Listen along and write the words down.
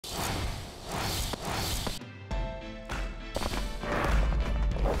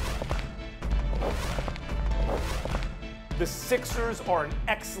the Sixers are an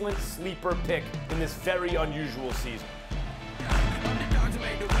excellent sleeper pick in this very unusual season.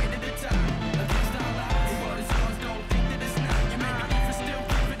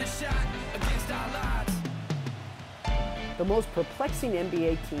 The most perplexing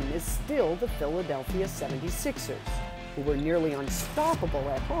NBA team is still the Philadelphia 76ers, who were nearly unstoppable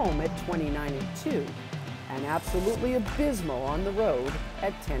at home at 29-2, and absolutely abysmal on the road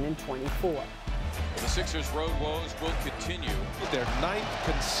at 10-24. The Sixers' road woes will continue. Their 9th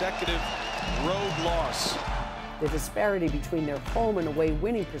consecutive road loss. The disparity between their home and away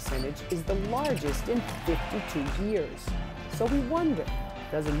winning percentage is the largest in 52 years. So we wonder,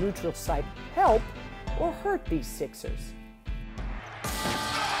 does a neutral site help or hurt these Sixers?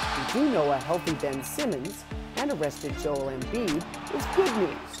 We do know a healthy Ben Simmons and a rested Joel Embiid is good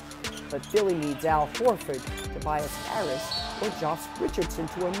news. But Philly needs Al Horford, Tobias Harris, or Josh Richardson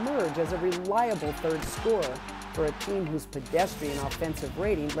to emerge as a reliable third scorer for a team whose pedestrian offensive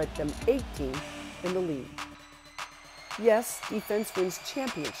rating let them 18th in the league. Yes, defense wins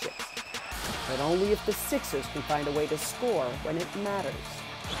championships, but only if the Sixers can find a way to score when it matters.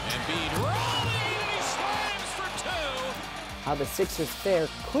 Embiid rolling, slams for 2. How the Sixers fare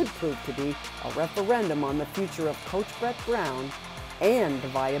could prove to be a referendum on the future of Coach Brett Brown and the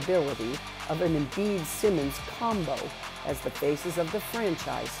viability of an Embiid-Simmons combo as the faces of the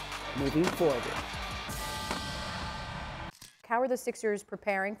franchise moving forward. How are the Sixers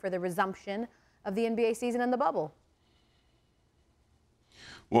preparing for the resumption of the NBA season and the bubble?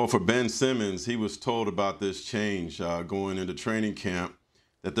 Well, for Ben Simmons, he was told about this change going into training camp,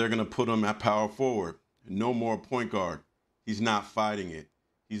 that they're going to put him at power forward. No more point guard. He's not fighting it.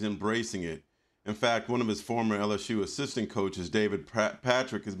 He's embracing it. In fact, one of his former LSU assistant coaches, David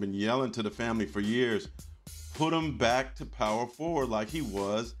Patrick, has been yelling to the family for years, put him back to power forward like he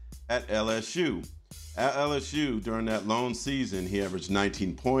was at LSU. At LSU, during that lone season, he averaged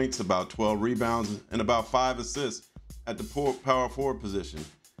 19 points, about 12 rebounds, and about 5 assists at the power forward position.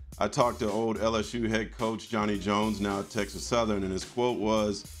 I talked to old LSU head coach Johnny Jones, now at Texas Southern, and his quote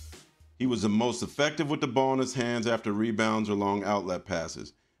was, he was the most effective with the ball in his hands after rebounds or long outlet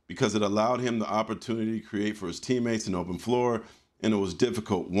passes because it allowed him the opportunity to create for his teammates an open floor, and it was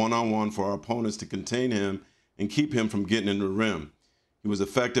difficult one-on-one for our opponents to contain him and keep him from getting in the rim. He was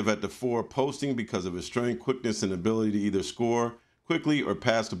effective at the 4 posting because of his strength, quickness, and ability to either score quickly or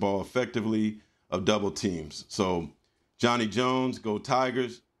pass the ball effectively of double teams. So Johnny Jones, go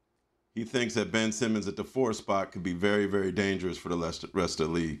Tigers. He thinks that Ben Simmons at the 4 spot could be very, very dangerous for the rest of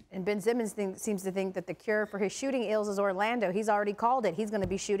the league. And Ben Simmons seems to think that the cure for his shooting ills is Orlando. He's already called it. He's going to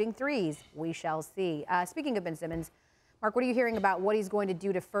be shooting threes. We shall see. Speaking of Ben Simmons, Mark, what are you hearing about what he's going to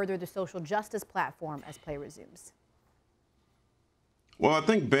do to further the social justice platform as play resumes? Well, I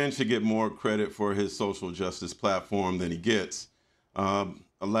think Ben should get more credit for his social justice platform than he gets.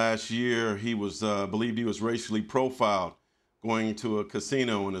 Last year, he was believed he was racially profiled going to a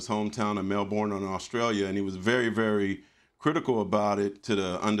casino in his hometown of Melbourne in Australia, and he was very, very critical about it to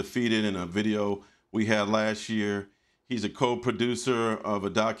the Undefeated in a video we had last year. He's a co-producer of a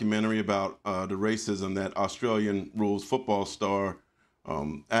documentary about the racism that Australian rules football star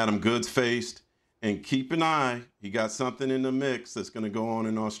Adam Goodes faced. And keep an eye, he got something in the mix that's going to go on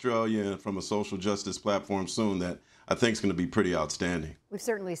in Australia from a social justice platform soon that I think is going to be pretty outstanding. We've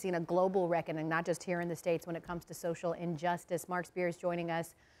certainly seen a global reckoning, not just here in the States, when it comes to social injustice. Marc Spears joining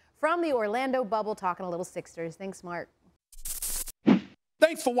us from the Orlando bubble, talking a little Sixers. Thanks, Mark.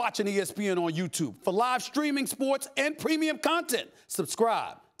 Thanks for watching ESPN on YouTube. For live streaming, sports, and premium content,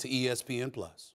 subscribe to ESPN+.